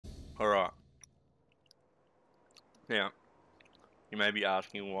Alright. Now, you may be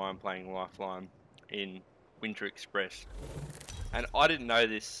asking why I'm playing Lifeline in WinterExpress. And I didn't know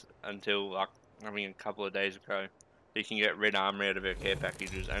this until, like, I mean, a couple of days ago. You can get red armor out of our care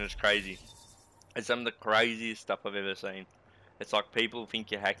packages, and it's crazy. It's some of the craziest stuff I've ever seen. It's like people think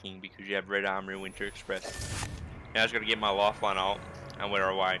you're hacking because you have red armor in WinterExpress. Now I just got to get my Lifeline ult, and we're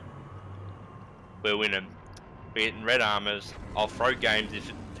away. We're winning. We're getting red armors. I'll throw games if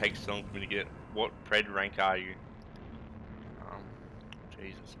it takes long for me to get. What pred rank are you?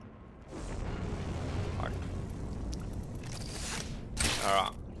 Jesus.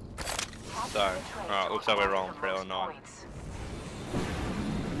 Alright. So, alright, looks like we're rolling for L9.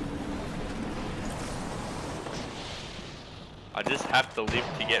 I just have to live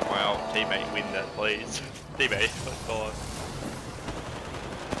to get my old teammate win that, please. Teammate, oh god.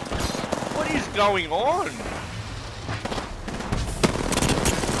 What is going on?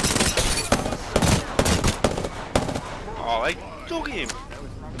 Oh, they took him.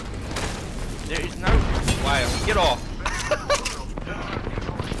 There is no way. Get off.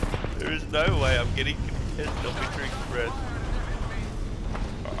 There is no way I'm getting contested on WinterExpress.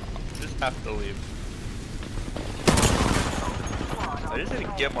 Just have to live. I just need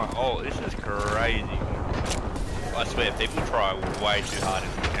to get my ult. This is crazy. I swear, people try way too hard in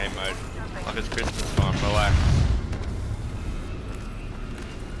this game mode. Like it's Christmas time. Relax.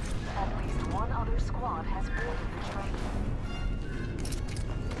 At least one other squad has boarded the train.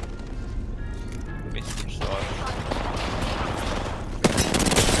 Let me switch sides.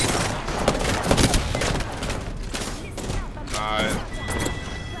 No.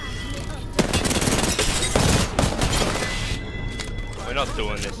 We're not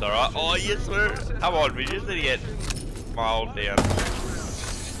doing this, alright? Oh yes, come on, we just need to get my ult down.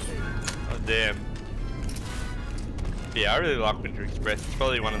 Oh damn. Yeah, I really like WinterExpress. It's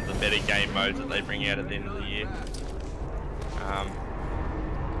probably one of the better game modes that they bring out at the end of the year.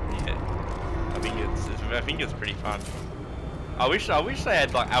 Yeah, I think it's pretty fun. I wish they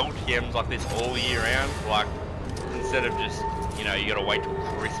had like LTMs like this all year round. Like instead of just, you know, you gotta wait till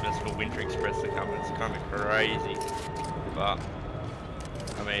Christmas for WinterExpress to come. It's kind of crazy, but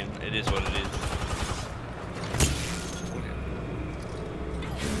I mean, it is what it is.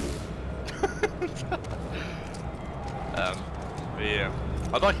 But yeah,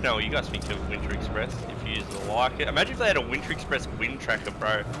 I'd like to know what you guys think of WinterExpress, if you like it. Imagine if they had a WinterExpress win tracker,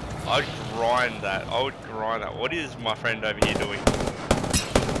 bro. I'd grind that. I would grind that. What is my friend over here doing?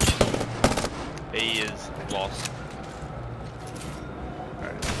 He is lost.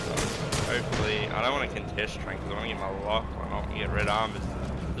 Okay, so hopefully, I don't want to contest train because I want to get my Lifeline off and get red armors.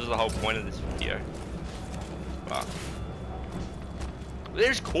 This is the whole point of this video. But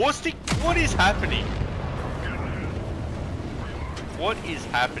there's caustic. What is happening? What is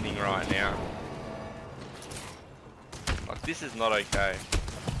happening right now? Like this is not okay.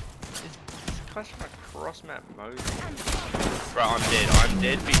 This guy's from a cross map mode. Bro, I'm dead. I'm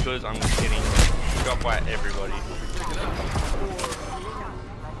dead because I'm getting shot by everybody.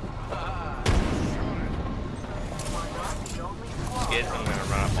 Scared I'm gonna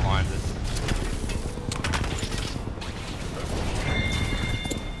run up behind us.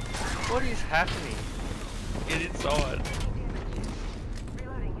 What is happening? Get inside.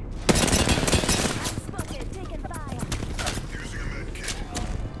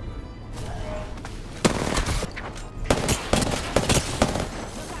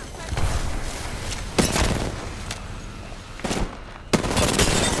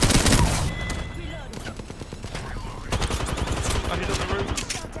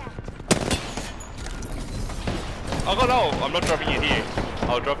 I got ult. I'm not dropping it here.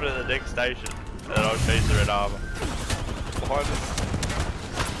 I'll drop it at the next station, and then I'll chase the red armor. Behind us.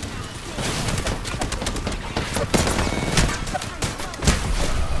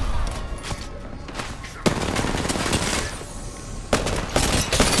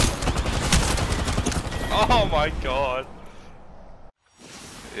 Oh my god.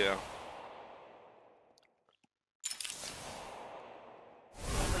 Yeah.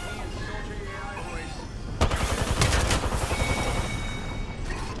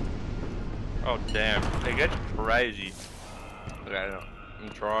 Oh damn, it gets crazy. Okay, no, I'm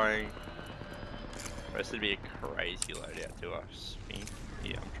trying. This would be a crazy loadout to us.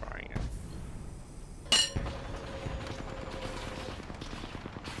 Yeah, I'm trying it.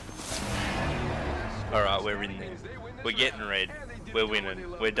 Alright, we're in there. We're getting red. We're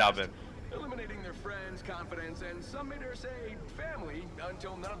winning. We're dubbing. Eliminating their friends, confidence, and some may dare say family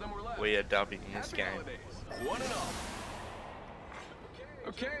until none of them were left. We are dubbing in this game. One and all.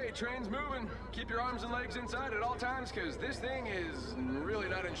 Okay, train's moving. Keep your arms and legs inside at all times, because this thing is really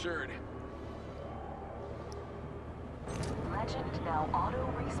not insured. Legend now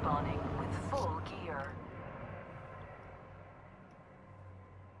auto-respawning with full gear.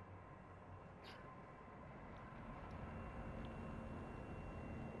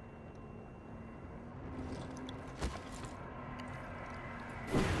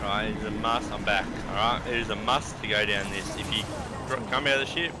 Right, it is a must. I'm back. Alright, it is a must to go down this. If you come out of the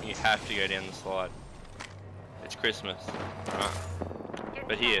ship, you have to go down the slide. It's Christmas. Alright.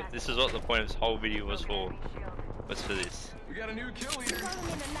 But here, this is what the point of this whole video was for. Was for this. We got a new kill leader.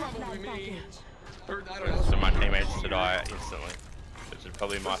 Probably me. Or, I don't know. For my teammates to die instantly. Which is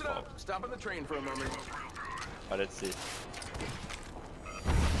probably my Listen fault. up. Stop on the train for a moment. But it's this.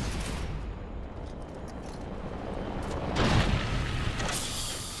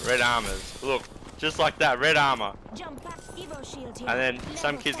 Red armors. Look, just like that, red armor. And then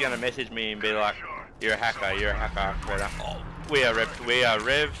some kid's gonna message me and be like, "You're a hacker. You're a hacker." Red armor. Oh, we are rev. We are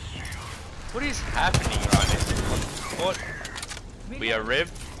rev. What is happening right now? What? We are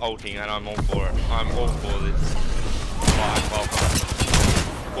rev ulting, and I'm all for it. I'm all for this.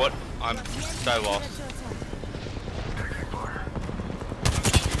 What? I'm so lost.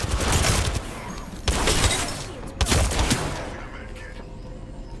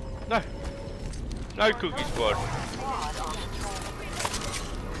 No. No cookie squad.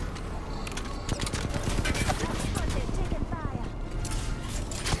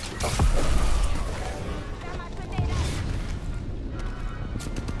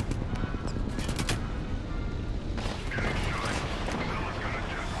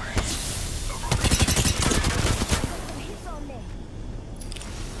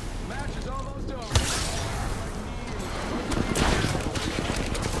 Match is almost over.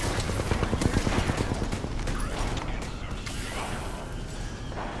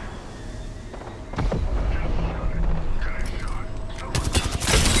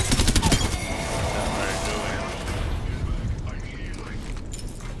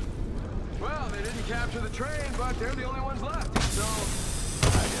 Well, they didn't capture the train, but they're the only ones left, so...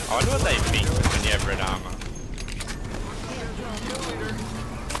 I wonder what they think when you have red armor.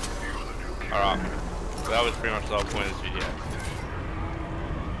 Alright, so that was pretty much the whole point of this video.